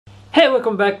Hey,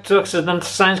 welcome back to Accidental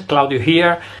Science. Claudio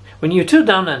here. When you tear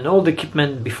down an old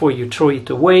equipment before you throw it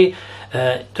away,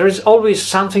 there is always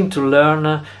something to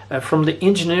learn from the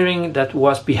engineering that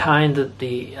was behind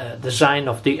the design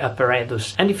of the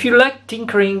apparatus. And if you like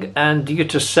tinkering and do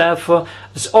it yourself,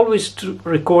 it's always to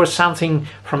record something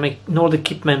from an old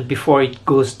equipment before it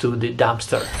goes to the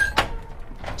dumpster.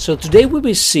 So today we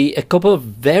will see a couple of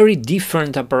very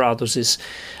different apparatuses,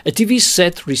 a TV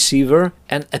set receiver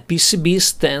and a PCB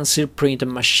stencil printer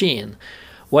machine.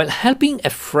 While helping a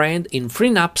friend in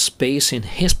freeing up space in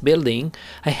his building,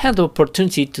 I had the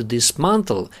opportunity to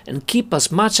dismantle and keep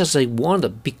as much as I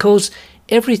wanted because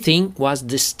everything was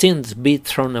destined to be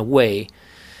thrown away.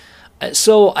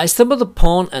 So I stumbled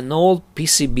upon an old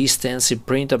PCB stencil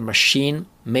printer machine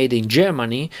made in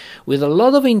Germany with a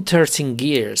lot of interesting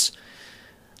gears.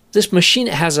 This machine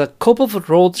has a couple of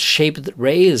rod-shaped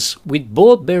rails with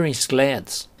ball-bearing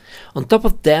sleds. On top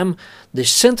of them, the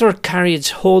central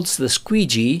carriage holds the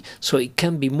squeegee so it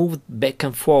can be moved back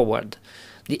and forward.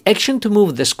 The action to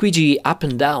move the squeegee up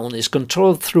and down is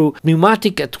controlled through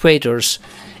pneumatic actuators,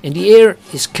 and the air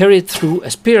is carried through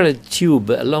a spiral tube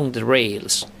along the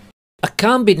rails. A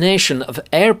combination of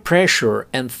air pressure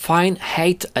and fine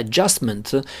height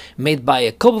adjustment made by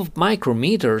a couple of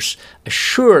micrometers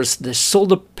assures the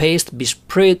solder paste be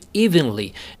spread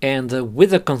evenly and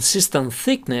with a consistent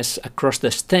thickness across the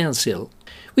stencil,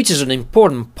 which is an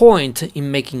important point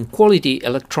in making quality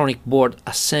electronic board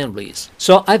assemblies.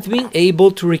 So I've been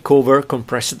able to recover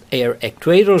compressed air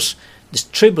actuators,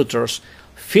 distributors,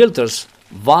 filters,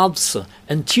 valves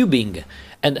and tubing,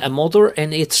 and a motor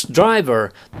and its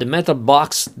driver, the metal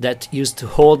box that used to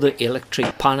hold the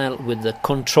electric panel with the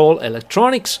control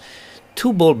electronics,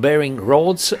 two ball-bearing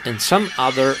rods and some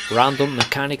other random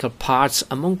mechanical parts,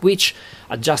 among which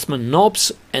adjustment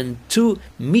knobs and two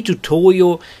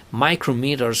Mitutoyo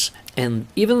micrometers and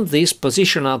even this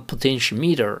positional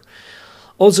potentiometer.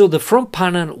 Also, the front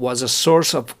panel was a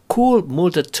source of cool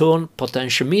multi-tone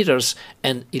potentiometers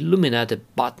and illuminated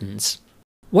buttons.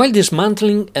 While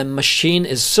dismantling a machine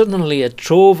is certainly a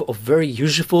trove of very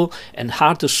useful and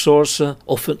hard to source,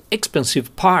 often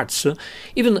expensive parts,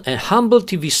 even a humble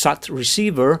TV SAT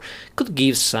receiver could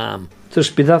give some. To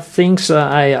speed up things,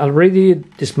 I already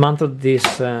dismantled this.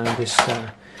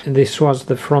 This was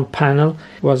the front panel.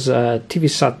 It was a TV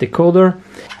SAT decoder,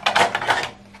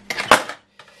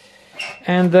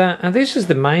 and this is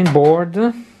the main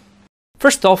board.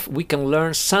 First off, we can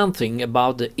learn something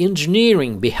about the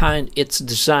engineering behind its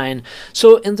design,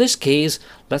 so in this case,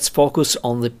 let's focus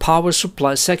on the power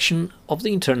supply section of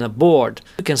the internal board.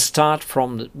 We can start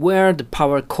from where the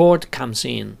power cord comes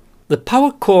in. The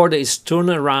power cord is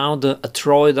turned around a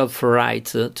toroidal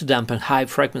ferrite to dampen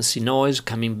high-frequency noise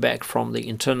coming back from the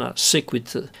internal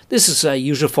circuit. This is a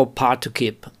useful part to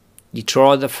keep. The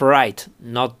toroidal ferrite,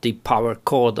 not the power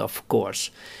cord, of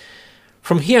course.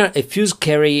 From here, a fuse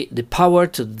carries the power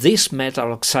to this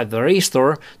metal oxide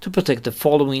varistor to protect the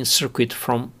following circuit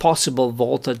from possible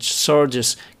voltage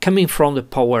surges coming from the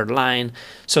power line,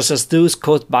 such as those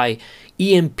caused by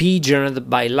EMP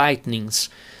generated by lightnings.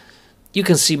 You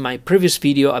can see my previous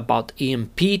video about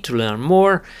EMP to learn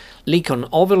more, link on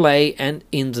overlay and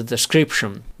in the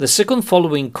description. The second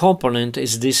following component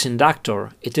is this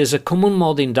inductor. It is a common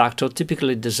mode inductor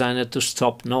typically designed to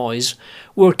stop noise,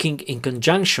 working in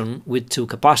conjunction with two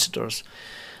capacitors.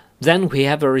 Then we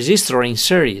have a resistor in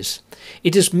series.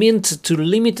 It is meant to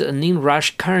limit an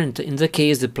inrush current in the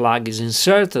case the plug is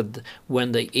inserted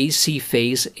when the AC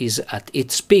phase is at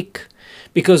its peak,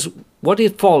 because what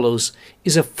it follows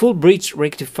is a full bridge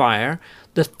rectifier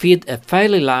that feeds a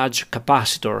fairly large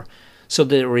capacitor, so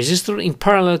the resistor in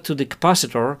parallel to the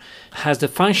capacitor has the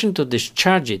function to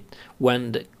discharge it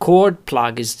when the cord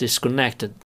plug is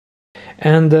disconnected.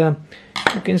 And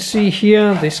you can see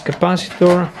here this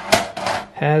capacitor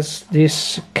has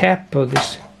this cap,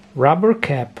 this rubber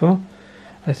cap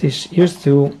that is used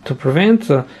to prevent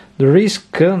the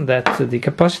risk that the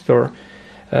capacitor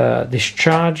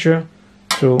discharge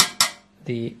to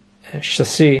the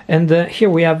chassis. And here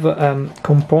we have a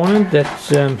component that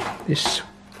this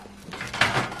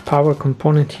power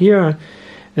component here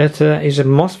that is a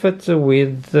MOSFET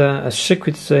with a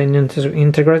circuit, an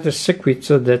integrated circuit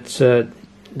that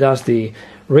does the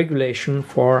regulation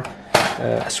for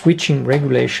switching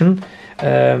regulation,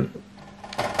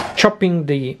 chopping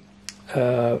the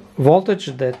voltage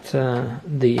that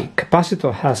the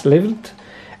capacitor has leveled,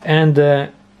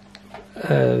 and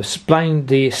supplying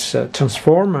this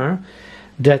transformer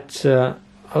that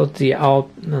on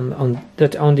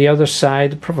the other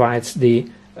side provides the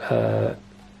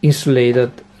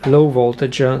insulated low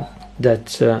voltage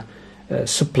that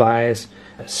supplies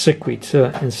circuit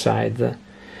inside.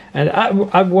 And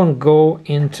I won't go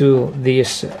into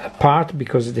this part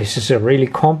because this is really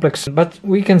complex, but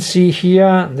we can see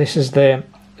here this is the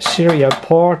serial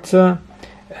port,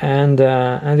 and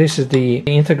this is the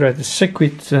integrated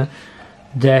circuit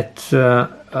that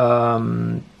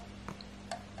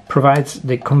provides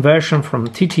the conversion from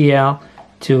TTL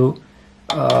to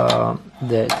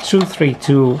the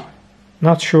 232.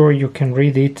 Not sure you can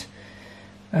read it.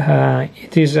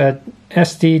 It is a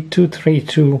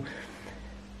ST232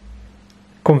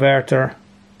 converter.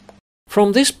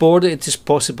 From this board it is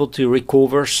possible to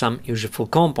recover some useful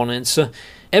components.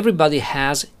 Everybody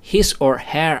has his or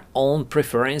her own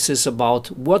preferences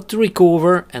about what to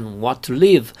recover and what to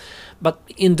leave, but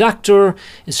inductor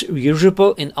is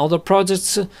usable in other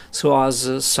projects, so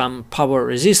as some power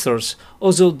resistors.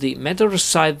 Also the metal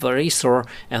side varistor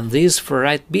and these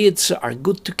ferrite beads are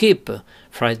good to keep.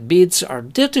 Ferrite beads are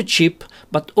dirty cheap,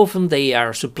 but often they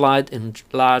are supplied in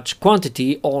large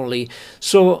quantity only,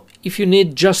 so if you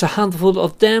need just a handful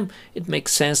of them, it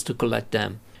makes sense to collect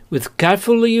them. With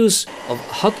careful use of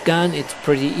hot gun, it's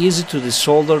pretty easy to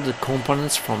desolder the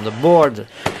components from the board.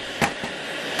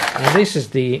 And this is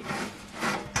the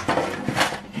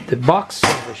box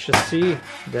of the chassis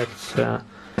that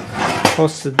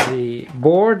hosted the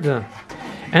board.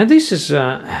 And this is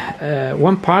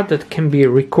one part that can be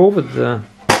recovered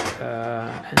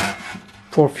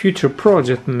for future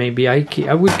project. Maybe I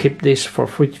will keep this for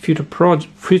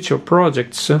future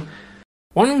projects.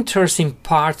 One interesting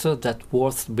part that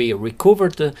worth to be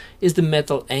recovered is the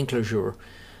metal enclosure.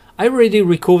 I already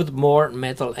recovered more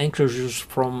metal enclosures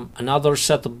from another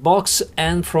set-top box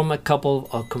and from a couple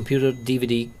of computer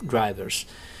DVD drivers.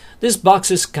 These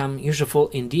boxes come useful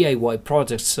in DIY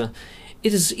projects.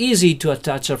 It is easy to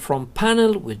attach a front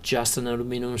panel with just an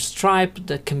aluminum stripe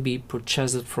that can be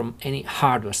purchased from any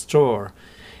hardware store.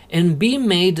 And being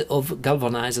made of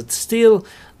galvanized steel,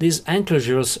 these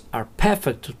enclosures are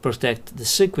perfect to protect the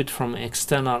circuit from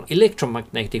external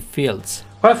electromagnetic fields.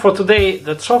 Well, for today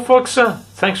that's all, folks.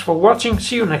 Thanks for watching.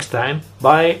 See you next time.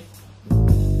 Bye.